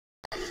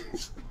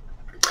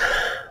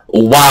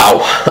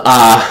Wow.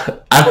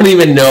 I don't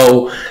even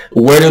know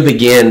where to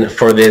begin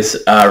for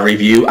this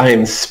review. I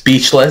am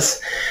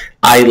speechless.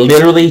 I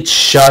literally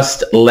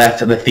just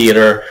left the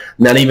theater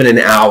not even an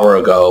hour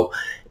ago,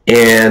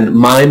 and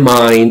my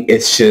mind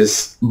is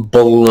just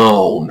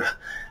blown.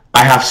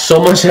 I have so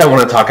much that I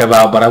want to talk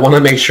about, but I want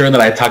to make sure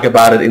that I talk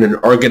about it in an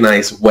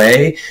organized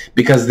way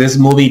because this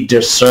movie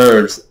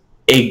deserves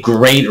a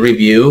great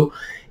review.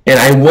 And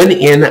I went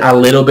in a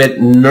little bit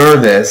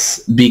nervous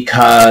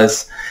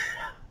because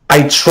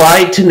I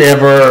tried to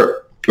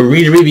never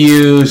read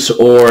reviews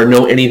or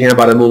know anything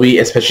about a movie,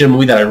 especially a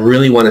movie that I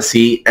really want to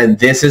see. And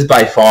this is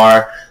by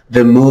far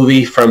the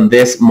movie from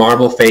this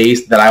Marvel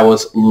phase that I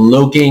was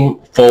looking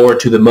forward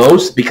to the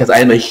most because I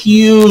am a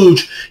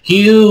huge,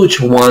 huge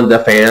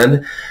Wanda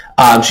fan.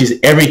 She's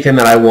everything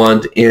that I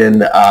want in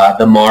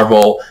the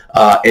Marvel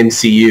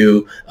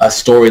MCU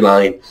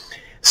storyline.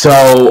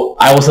 So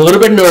I was a little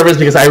bit nervous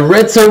because I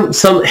read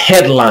some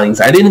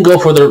headlines. I didn't go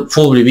for the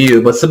full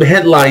review, but some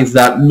headlines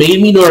that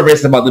made me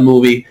nervous about the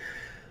movie.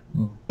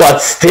 But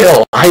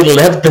still, I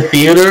left the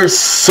theater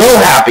so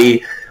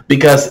happy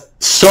because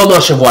so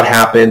much of what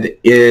happened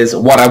is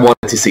what I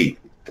wanted to see.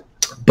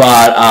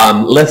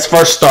 But let's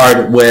first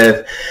start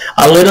with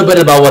a little bit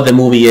about what the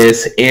movie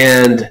is.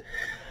 And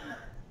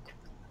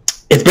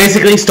it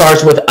basically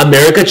starts with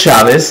America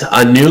Chavez,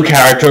 a new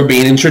character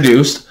being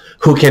introduced,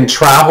 who can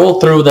travel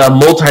through the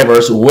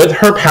multiverse with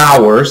her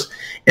powers,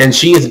 and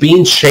she is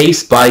being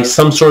chased by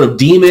some sort of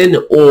demon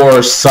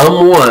or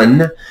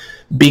someone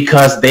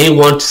because they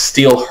want to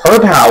steal her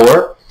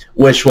power,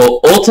 which will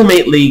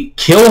ultimately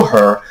kill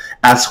her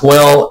as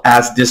well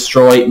as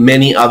destroy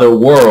many other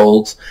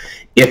worlds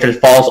if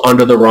it falls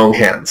under the wrong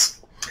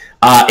hands.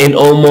 In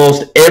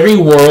almost every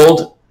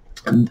world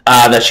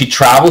that she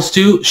travels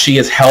to, she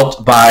is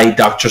helped by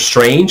Doctor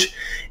Strange,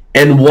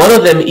 and one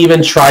of them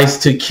even tries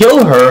to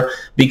kill her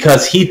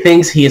because he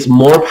thinks he is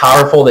more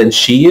powerful than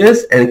she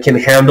is and can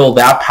handle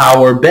that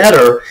power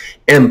better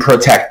and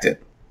protect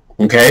it.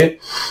 Okay?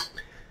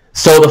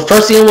 So the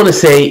first thing I want to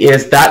say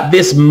is that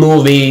this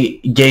movie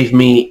gave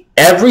me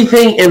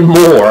everything and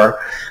more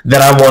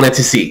that I wanted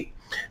to see.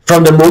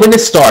 From the moment it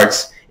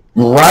starts,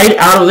 right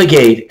out of the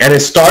gate, and it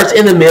starts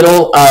in the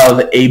middle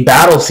of a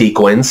battle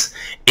sequence,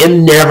 it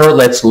never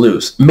lets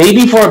loose.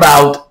 Maybe for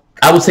about,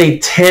 I would say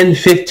 10,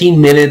 15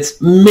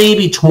 minutes,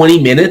 maybe 20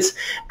 minutes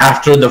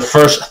after the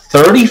first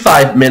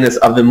 35 minutes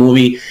of the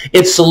movie,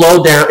 it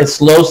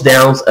slows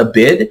down a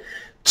bit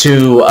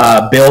to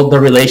build the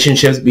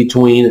relationships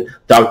between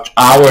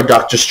our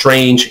Doctor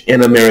Strange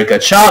and America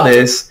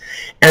Chavez,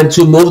 and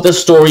to move the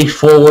story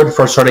forward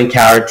for certain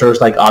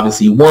characters like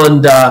obviously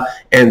Wanda,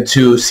 and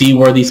to see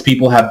where these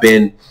people have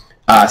been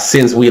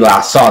since we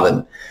last saw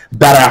them.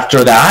 But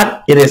after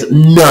that, it is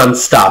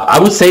non-stop. I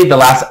would say the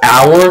last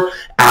hour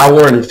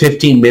and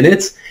 15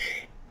 minutes,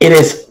 it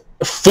is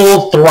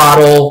full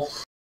throttle.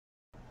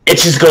 It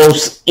just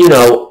goes,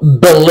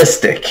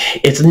 ballistic.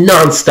 It's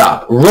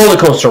non-stop. Roller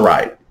coaster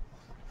ride.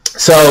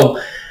 So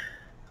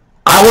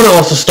I want to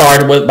also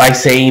start by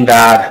saying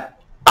that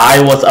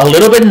I was a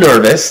little bit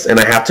nervous, and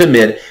I have to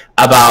admit,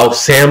 about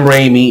Sam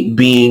Raimi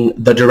being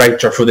the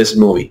director for this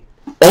movie.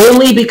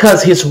 Only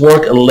because his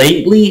work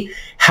lately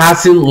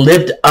hasn't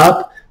lived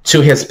up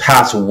to his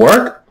past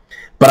work,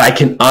 but I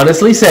can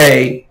honestly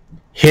say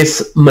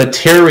this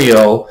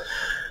material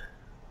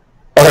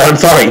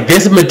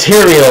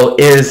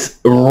is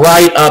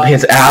right up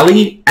his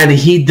alley, and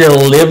he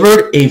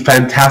delivered a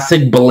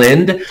fantastic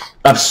blend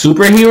of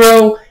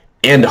superhero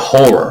and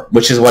horror,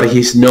 which is what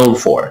he's known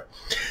for.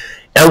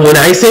 And when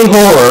I say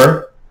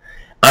horror,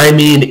 I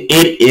mean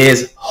it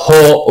is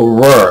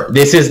horror.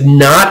 This is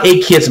not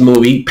a kids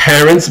movie.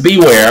 Parents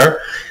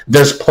beware.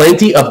 There's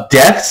plenty of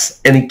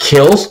deaths and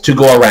kills to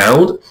go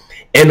around,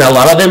 and a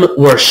lot of them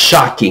were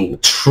shocking,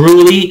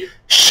 truly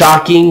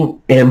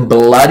shocking and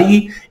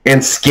bloody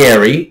and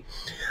scary.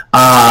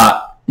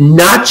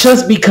 Not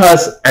just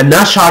because, and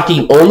not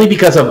shocking only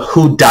because of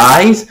who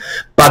dies,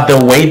 but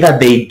the way that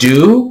they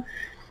do.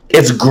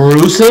 It's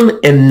gruesome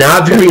and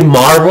not very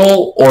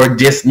Marvel or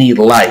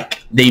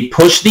Disney-like. They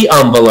push the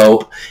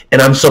envelope,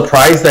 and I'm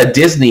surprised that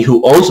Disney,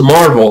 who owns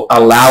Marvel,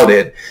 allowed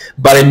it,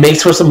 but it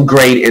makes for some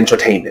great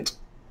entertainment.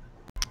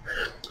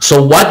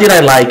 So what did I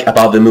like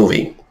about the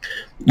movie?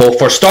 Well,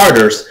 for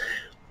starters,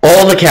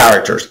 all the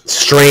characters,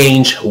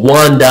 Strange,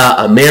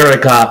 Wanda,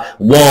 America,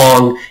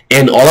 Wong,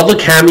 and all of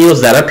the cameos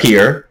that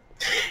appear,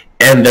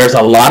 and there's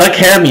a lot of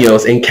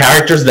cameos and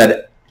characters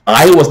that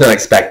I was not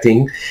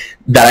expecting,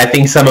 that I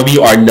think some of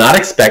you are not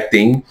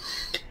expecting.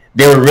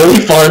 They were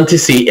really fun to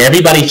see.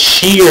 Everybody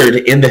cheered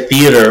in the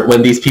theater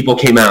when these people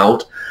came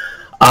out.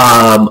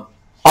 All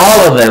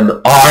of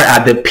them are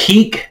at the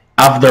peak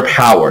of their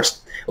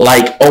powers,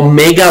 like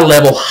Omega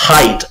level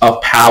height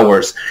of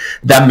powers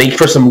that make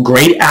for some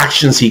great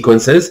action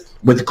sequences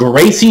with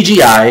great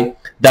CGI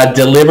that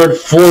delivered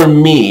for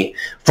me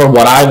for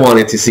what I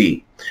wanted to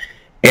see.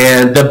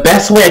 And the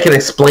best way I can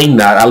explain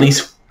that, at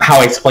least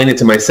how I explain it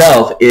to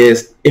myself,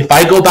 is if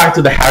I go back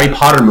to the Harry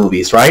Potter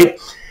movies, right?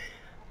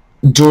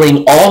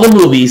 during all the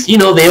movies, you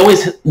know, they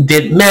always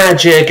did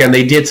magic and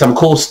they did some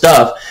cool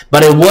stuff,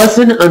 but it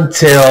wasn't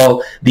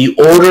until the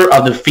Order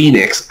of the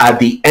Phoenix at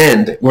the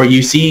end where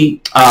you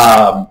see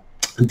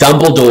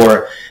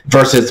Dumbledore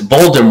versus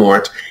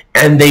Voldemort,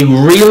 and they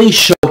really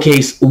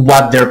showcase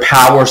what their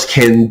powers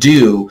can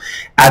do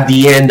at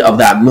the end of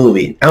that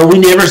movie. And we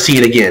never see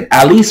it again.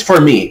 At least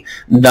for me,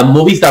 the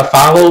movies that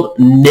followed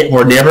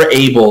were never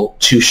able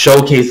to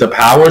showcase the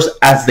powers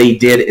as they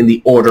did in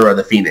the Order of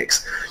the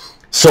Phoenix.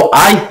 So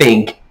I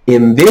think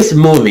in this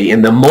movie,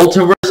 in the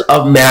Multiverse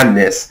of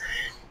Madness,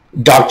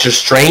 Doctor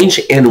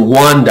Strange and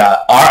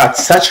Wanda are at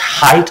such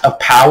height of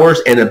powers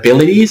and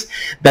abilities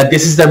that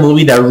this is the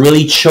movie that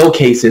really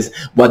showcases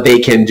what they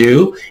can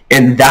do,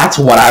 and that's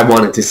what I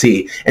wanted to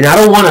see. And I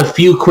don't want a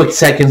few quick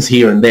seconds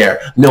here and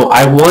there. No,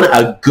 I want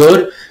a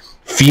good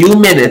few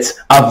minutes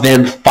of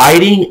them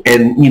fighting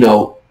and, you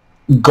know,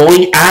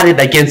 going at it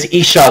against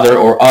each other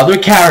or other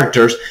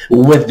characters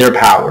with their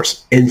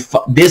powers. And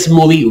this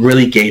movie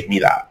really gave me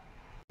that.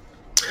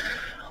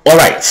 All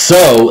right,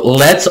 so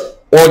let's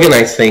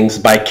organize things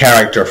by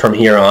character from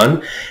here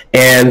on,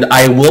 and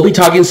I will be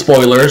talking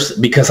spoilers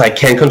because I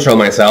can't control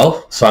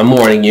myself, so I'm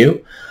warning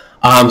you.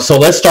 So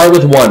let's start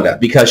with Wanda,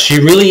 because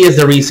she really is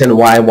the reason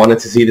why I wanted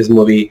to see this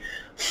movie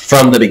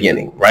from the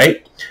beginning,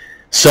 right?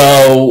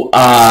 So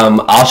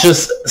I'll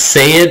just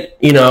say it,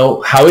 you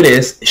know, how it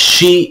is.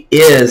 She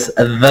is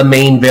the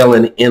main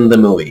villain in the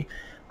movie.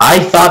 I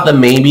thought that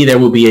maybe there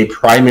would be a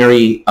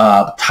primary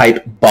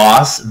type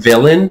boss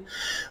villain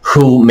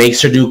who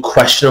makes her do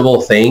questionable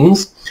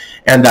things,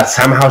 and that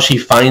somehow she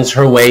finds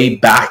her way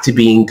back to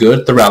being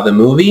good throughout the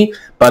movie,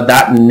 but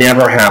that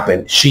never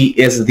happened. She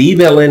is the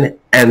villain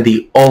and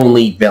the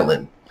only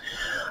villain.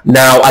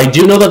 Now, I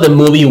do know that the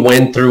movie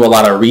went through a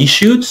lot of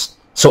reshoots,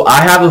 so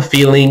I have a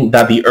feeling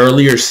that the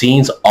earlier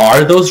scenes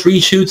are those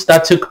reshoots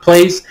that took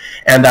place,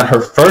 and that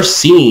her first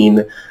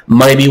scene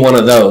might be one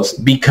of those,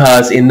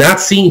 because in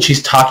that scene,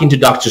 she's talking to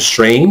Doctor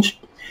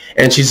Strange,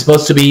 and she's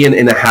supposed to be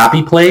in a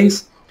happy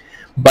place,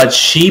 but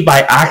she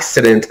by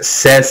accident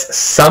says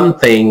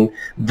something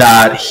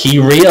that he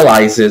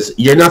realizes,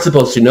 you're not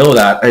supposed to know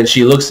that, and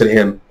she looks at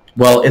him,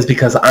 well, it's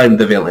because I'm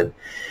the villain.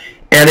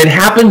 And it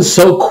happens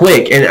so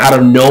quick and out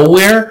of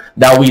nowhere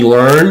that we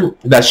learn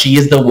that she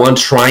is the one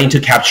trying to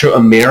capture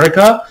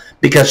America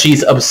because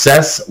she's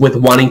obsessed with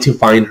wanting to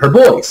find her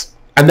boys.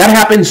 And that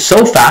happens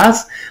so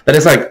fast that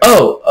it's like,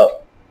 oh,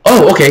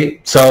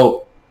 okay,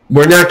 so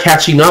we're not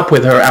catching up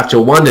with her after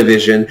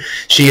WandaVision.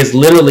 She is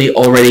literally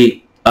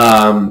already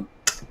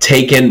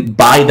taken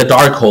by the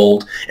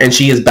Darkhold, and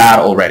she is bad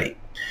already.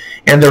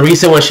 And the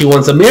reason why she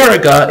wants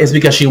America is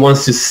because she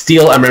wants to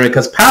steal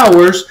America's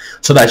powers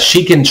so that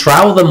she can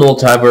travel the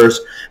multiverse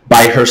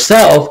by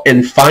herself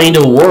and find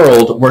a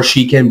world where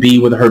she can be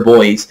with her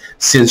boys,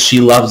 since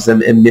she loves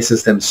them and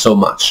misses them so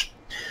much.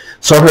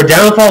 So her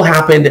downfall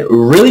happened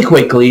really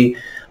quickly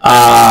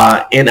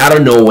and out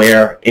of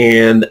nowhere,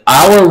 and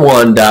our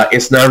Wanda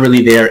is not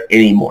really there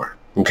anymore,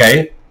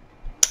 okay?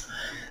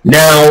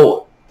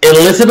 Now,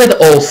 Elizabeth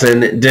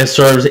Olsen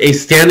deserves a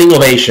standing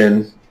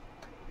ovation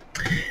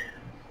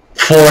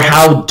for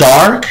how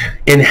dark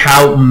and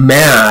how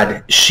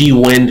mad she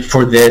went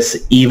for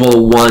this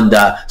evil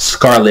Wanda,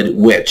 Scarlet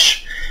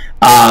Witch.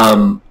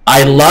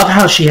 I love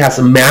how she has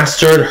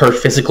mastered her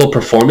physical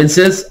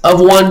performances of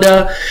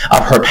Wanda,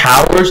 of her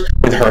powers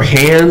with her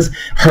hands.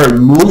 Her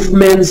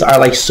movements are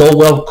like so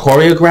well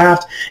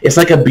choreographed. It's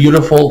like a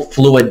beautiful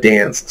fluid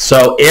dance.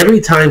 So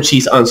every time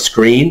she's on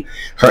screen,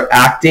 her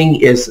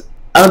acting is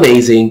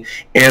amazing,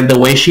 and the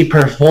way she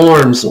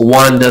performs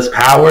Wanda's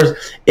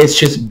powers, it's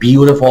just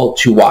beautiful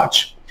to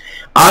watch.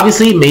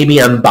 Obviously, maybe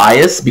I'm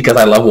biased because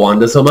I love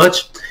Wanda so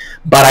much,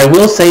 but I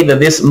will say that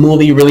this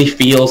movie really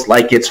feels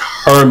like it's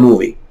her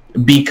movie,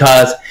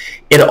 because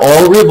it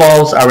all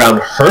revolves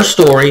around her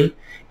story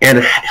and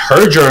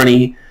her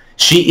journey.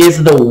 She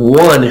is the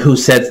one who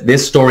sets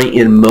this story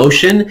in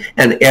motion,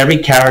 and every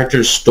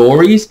character's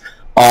stories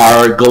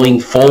are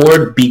going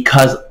forward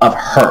because of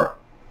her.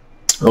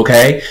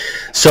 Okay,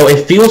 so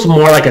it feels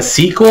more like a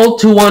sequel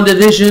to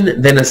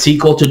WandaVision than a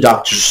sequel to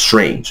Doctor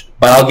Strange.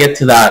 But I'll get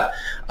to that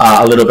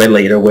a little bit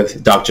later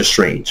with Doctor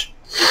Strange.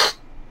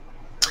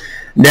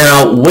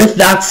 Now, with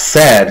that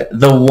said,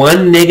 the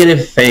one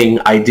negative thing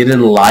I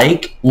didn't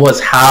like was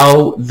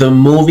how the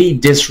movie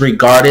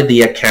disregarded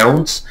the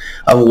accounts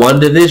of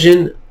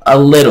WandaVision a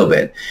little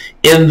bit.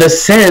 In the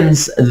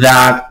sense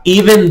that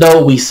even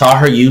though we saw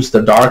her use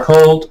the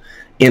Darkhold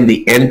in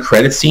the end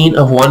credit scene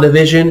of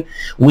WandaVision,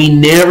 we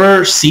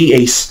never see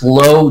a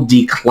slow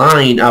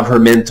decline of her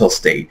mental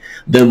state.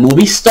 The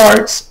movie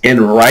starts,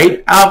 and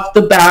right off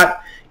the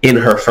bat, in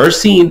her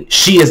first scene,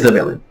 she is the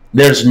villain.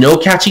 There's no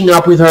catching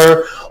up with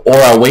her or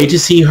a way to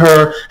see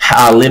her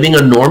living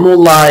a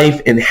normal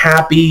life and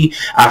happy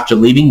after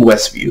leaving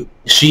Westview.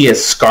 She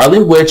is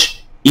Scarlet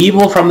Witch,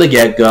 evil from the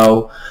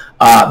get-go.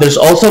 There's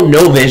also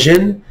no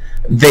Vision.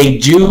 They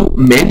do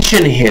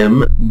mention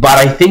him, but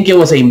I think it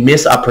was a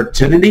missed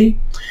opportunity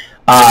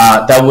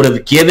that would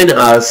have given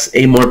us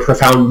a more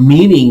profound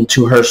meaning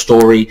to her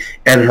story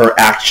and her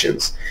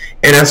actions.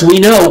 And as we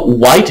know,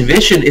 White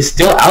Vision is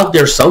still out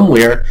there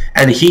somewhere,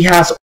 and he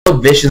has all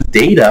of Vision's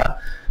data.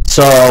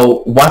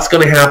 So what's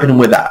going to happen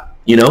with that,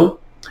 you know?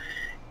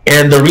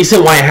 And the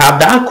reason why I have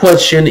that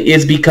question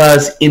is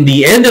because in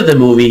the end of the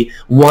movie,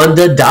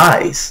 Wanda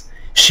dies.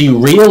 She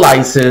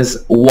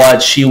realizes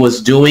what she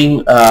was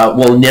doing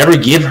will never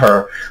give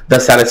her the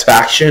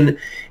satisfaction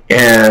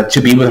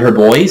to be with her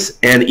boys.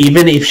 And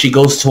even if she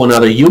goes to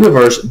another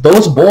universe,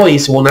 those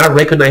boys will not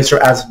recognize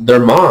her as their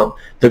mom.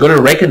 They're going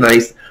to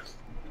recognize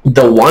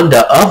the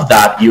Wanda of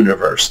that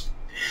universe.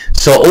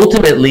 So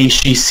ultimately,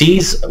 she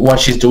sees what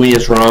she's doing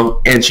is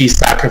wrong, and she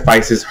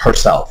sacrifices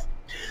herself.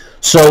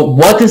 So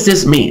what does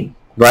this mean,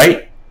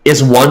 right?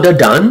 Is Wanda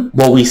done?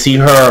 Will we see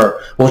her?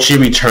 Will she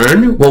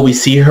return? Will we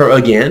see her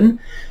again?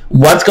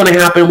 What's going to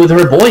happen with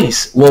her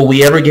boys? Will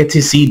we ever get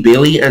to see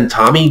Billy and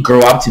Tommy grow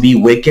up to be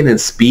Wiccan and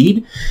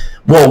Speed?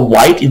 Will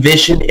White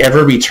Vision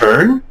ever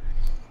return?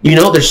 You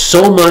know, there's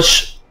so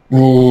much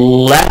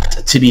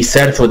left to be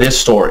said for this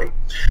story.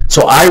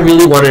 So I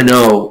really want to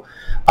know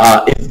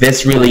if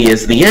this really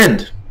is the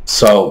end.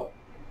 So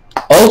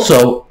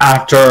also,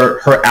 after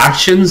her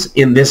actions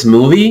in this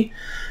movie,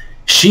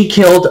 she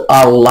killed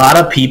a lot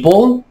of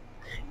people,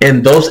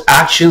 and those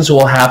actions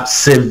will have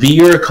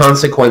severe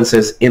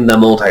consequences in the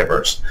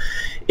multiverse.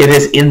 It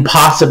is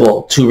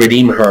impossible to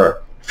redeem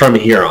her from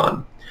here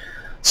on.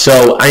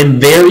 So I'm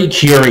very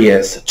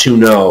curious to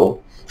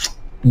know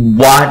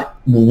what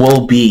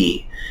will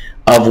be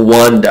of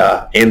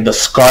Wanda and the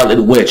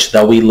Scarlet Witch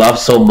that we love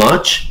so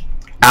much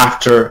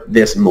after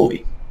this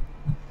movie.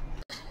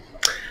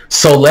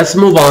 So let's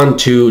move on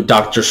to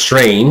Doctor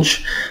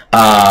Strange.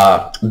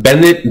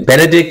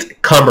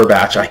 Benedict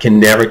Cumberbatch, I can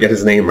never get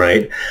his name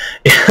right,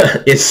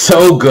 is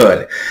so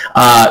good.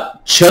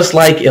 Just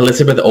like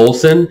Elizabeth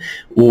Olsen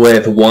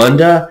with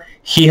Wanda,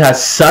 he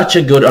has such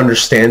a good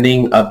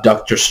understanding of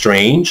Doctor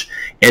Strange,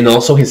 and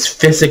also his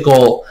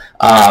physical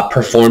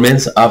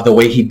performance of the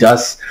way he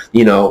does,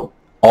 you know,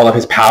 all of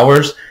his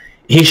powers.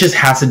 He just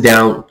has it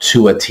down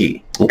to a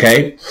T,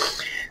 okay?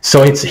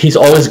 So he's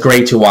always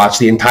great to watch.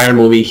 The entire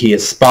movie, he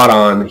is spot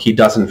on. He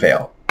doesn't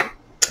fail.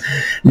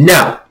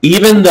 Now,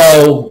 even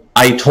though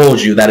I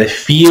told you that it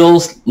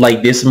feels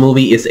like this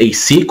movie is a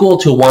sequel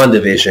to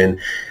WandaVision,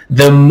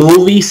 the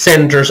movie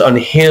centers on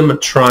him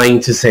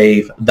trying to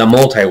save the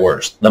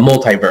multiverse.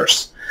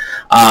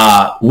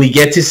 We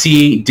get to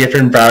see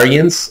different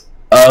variants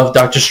of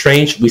Doctor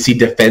Strange. We see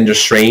Defender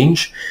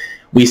Strange,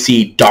 we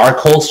see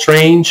Darkhold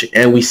Strange,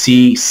 and we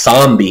see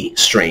Zombie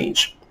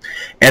Strange.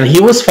 And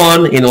he was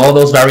fun in all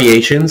those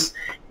variations,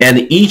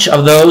 and each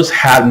of those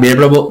had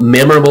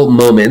memorable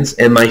moments,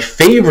 and my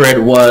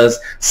favorite was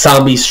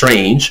Zombie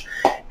Strange,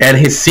 and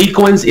his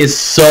sequence is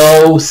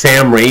so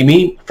Sam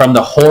Raimi, from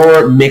the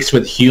horror mixed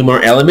with humor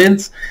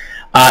elements.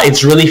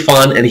 It's really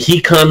fun, and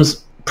he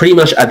comes pretty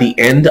much at the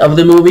end of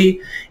the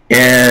movie,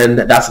 and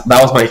that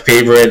was my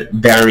favorite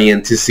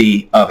variant to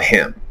see of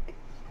him.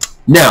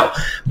 Now,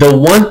 the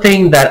one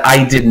thing that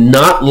I did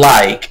not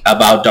like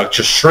about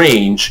Doctor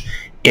Strange,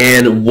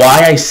 and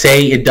why I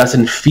say it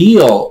doesn't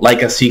feel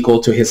like a sequel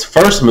to his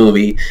first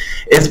movie,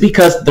 is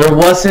because there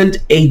wasn't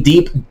a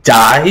deep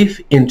dive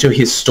into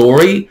his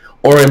story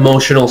or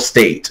emotional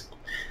state.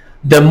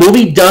 The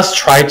movie does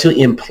try to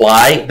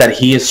imply that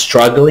he is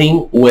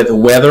struggling with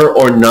whether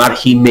or not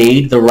he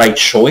made the right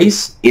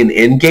choice in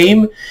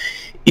Endgame,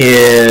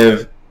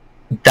 if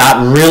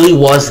that really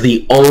was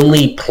the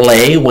only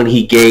play when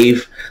he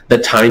gave the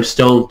Time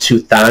Stone to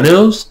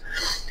Thanos.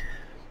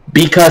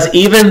 Because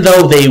even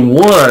though they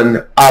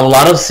won, a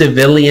lot of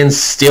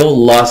civilians still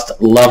lost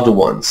loved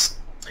ones.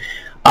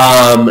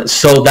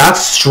 So that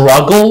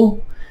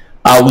struggle,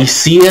 we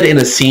see it in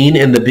a scene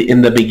in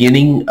the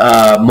beginning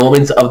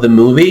moments of the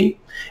movie,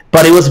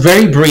 but it was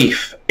very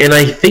brief. And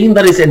I think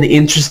that is an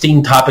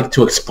interesting topic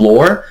to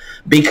explore,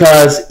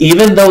 because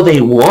even though they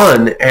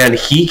won and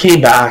he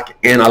came back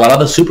and a lot of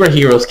the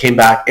superheroes came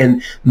back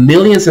and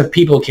millions of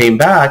people came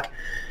back,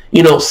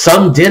 you know,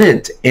 some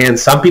didn't, and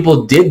some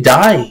people did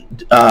die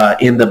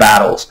in the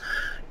battles,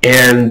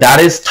 and that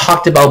is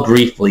talked about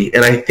briefly,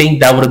 and I think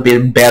that would have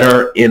been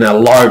better in a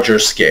larger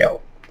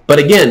scale. But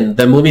again,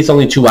 the movie's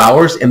only 2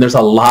 hours, and there's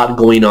a lot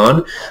going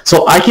on,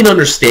 so I can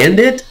understand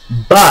it,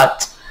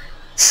 but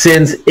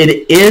since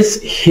it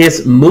is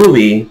his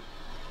movie,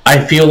 I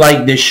feel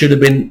like there should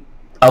have been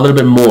a little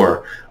bit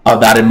more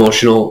of that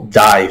emotional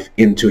dive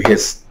into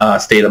his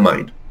state of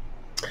mind.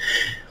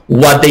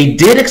 What they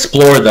did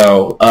explore,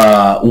 though,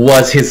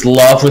 was his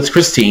love with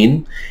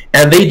Christine,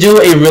 and they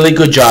do a really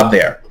good job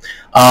there.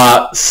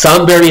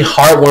 Some very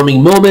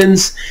heartwarming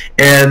moments,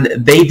 and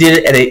they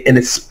did an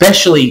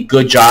especially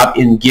good job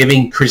in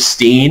giving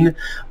Christine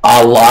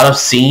a lot of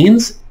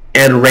scenes,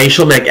 and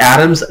Rachel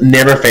McAdams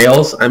never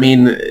fails. I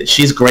mean,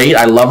 she's great.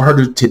 I love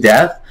her to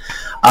death.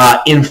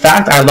 In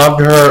fact, I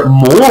loved her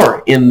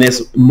more in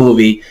this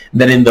movie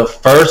than in the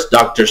first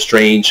Doctor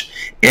Strange,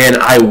 and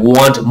I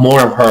want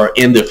more of her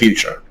in the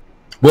future.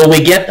 Will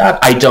we get that?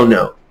 I don't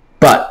know,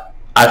 but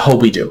I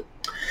hope we do.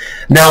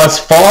 Now, as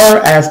far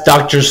as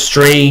Doctor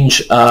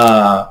Strange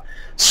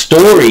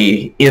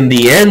story in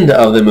the end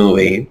of the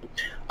movie,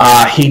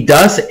 He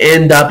does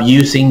end up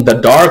using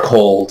the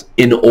Darkhold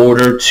in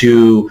order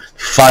to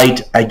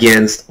fight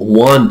against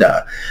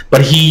Wanda.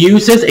 But he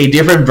uses a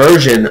different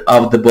version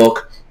of the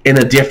book in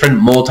a different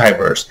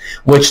multiverse,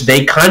 which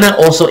they kind of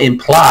also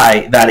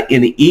imply that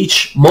in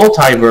each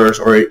multiverse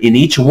or in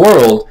each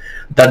world,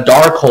 the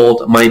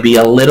Darkhold might be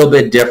a little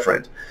bit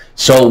different.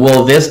 So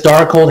will this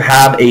Darkhold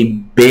have a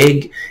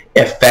big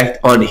effect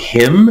on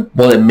him?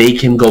 Will it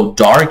make him go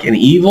dark and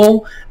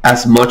evil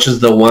as much as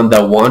the one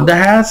that Wanda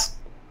has?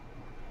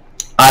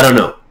 I don't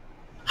know.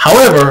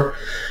 However,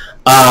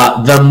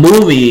 the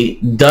movie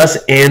does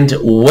end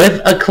with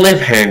a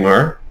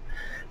cliffhanger,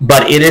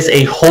 but it is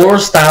a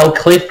horror-style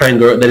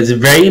cliffhanger that is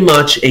very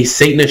much a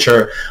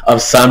signature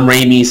of Sam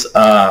Raimi's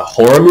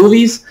horror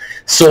movies.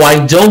 So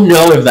I don't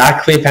know if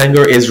that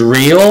cliffhanger is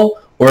real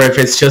or if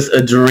it's just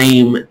a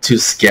dream to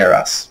scare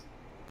us.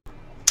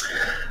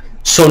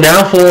 So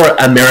now for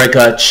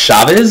America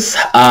Chavez.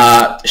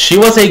 She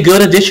was a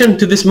good addition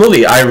to this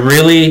movie. I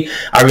really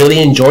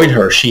enjoyed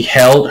her. She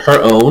held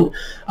her own.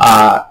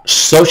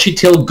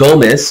 Xochitl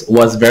Gomez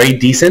was very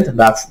decent.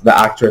 That's the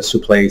actress who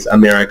plays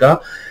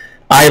America.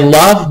 I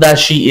love that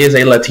she is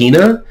a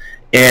Latina,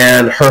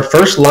 and her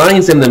first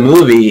lines in the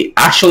movie,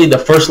 actually the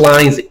first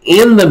lines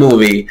in the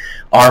movie,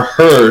 are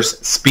hers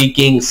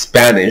speaking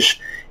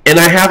Spanish. And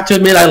I have to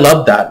admit I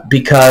love that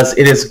because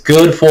it is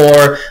good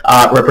for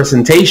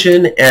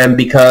representation, and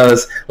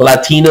because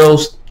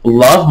Latinos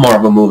love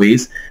Marvel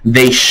movies,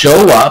 they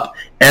show up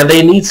and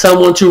they need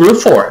someone to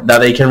root for that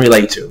they can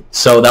relate to.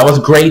 So that was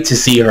great to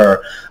see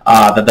her,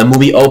 that the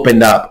movie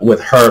opened up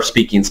with her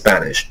speaking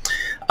Spanish.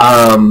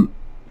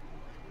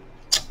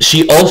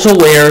 She also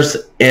wears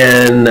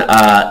an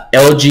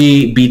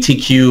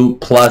LGBTQ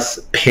plus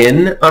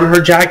pin on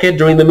her jacket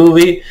during the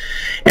movie.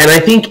 And I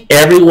think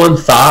everyone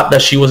thought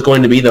that she was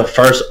going to be the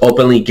first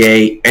openly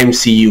gay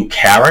MCU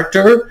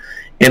character.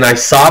 And I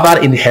saw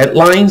that in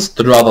headlines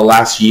throughout the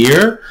last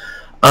year.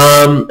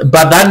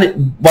 But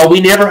then, well,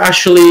 we never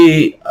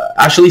actually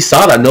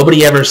saw that.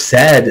 Nobody ever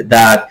said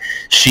that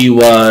she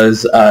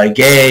was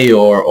gay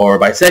or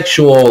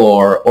bisexual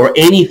or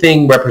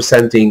anything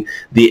representing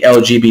the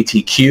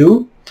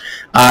LGBTQ.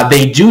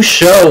 They do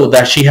show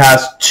that she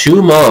has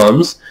two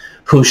moms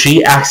who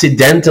she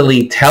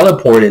accidentally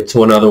teleported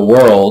to another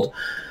world.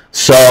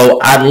 So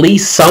at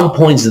least some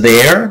points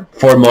there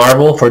for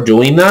Marvel for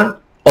doing that.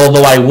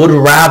 Although I would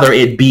rather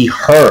it be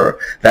her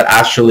that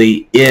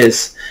actually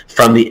is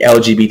from the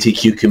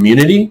LGBTQ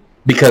community,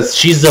 because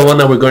she's the one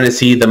that we're going to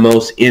see the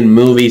most in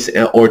movies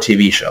or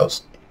TV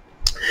shows.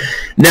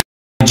 Now,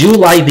 I do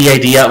like the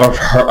idea of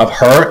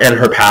her and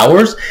her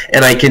powers,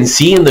 and I can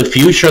see in the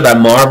future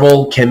that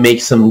Marvel can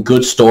make some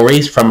good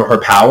stories from her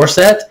power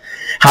set.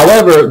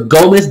 However,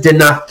 Gomez did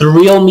not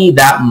thrill me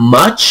that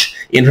much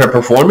in her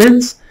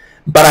performance,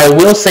 but I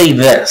will say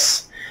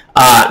this.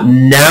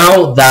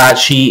 Now that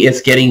she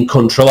is getting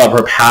control of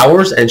her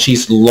powers and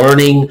she's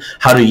learning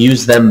how to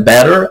use them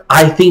better,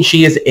 I think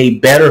she is a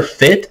better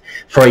fit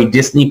for a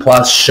Disney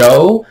Plus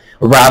show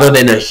rather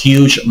than a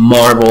huge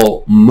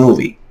Marvel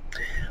movie.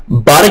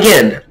 But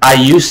again, I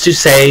used to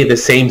say the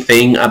same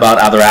thing about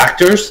other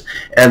actors,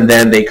 and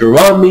then they grew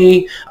on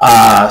me.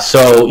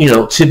 So, you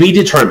know, to be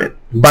determined.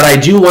 But I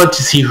do want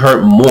to see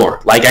her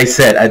more. Like I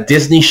said, a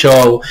Disney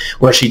show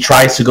where she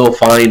tries to go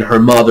find her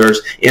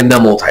mothers in the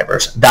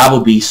multiverse. That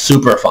would be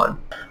super fun.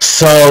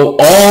 So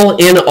all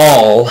in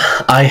all,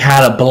 I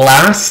had a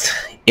blast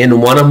in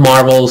one of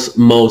Marvel's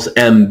most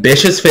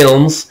ambitious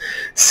films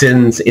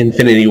since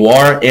Infinity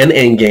War and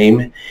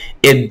Endgame.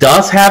 It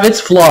does have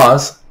its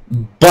flaws,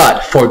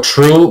 but for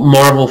true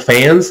Marvel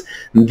fans,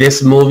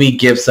 this movie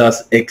gives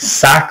us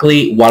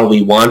exactly what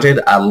we wanted,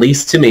 at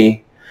least to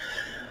me.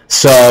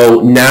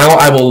 So now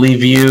I will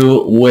leave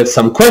you with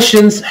some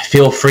questions.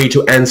 Feel free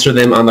to answer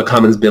them on the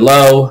comments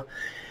below.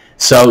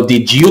 So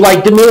did you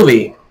like the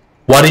movie?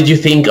 What did you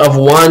think of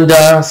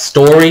Wanda's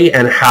story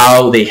and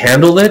how they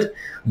handled it?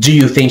 Do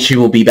you think she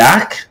will be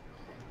back?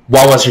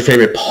 What was your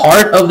favorite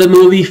part of the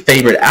movie?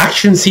 Favorite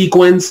action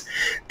sequence?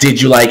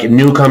 Did you like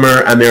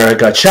newcomer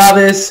America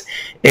Chavez?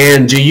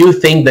 And do you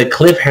think the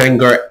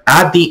cliffhanger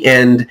at the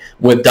end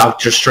with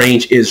Doctor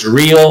Strange is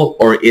real,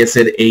 or is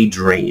it a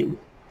dream?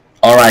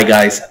 Alright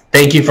guys,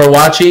 thank you for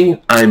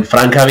watching. I'm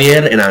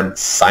Javier and I'm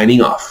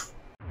signing off.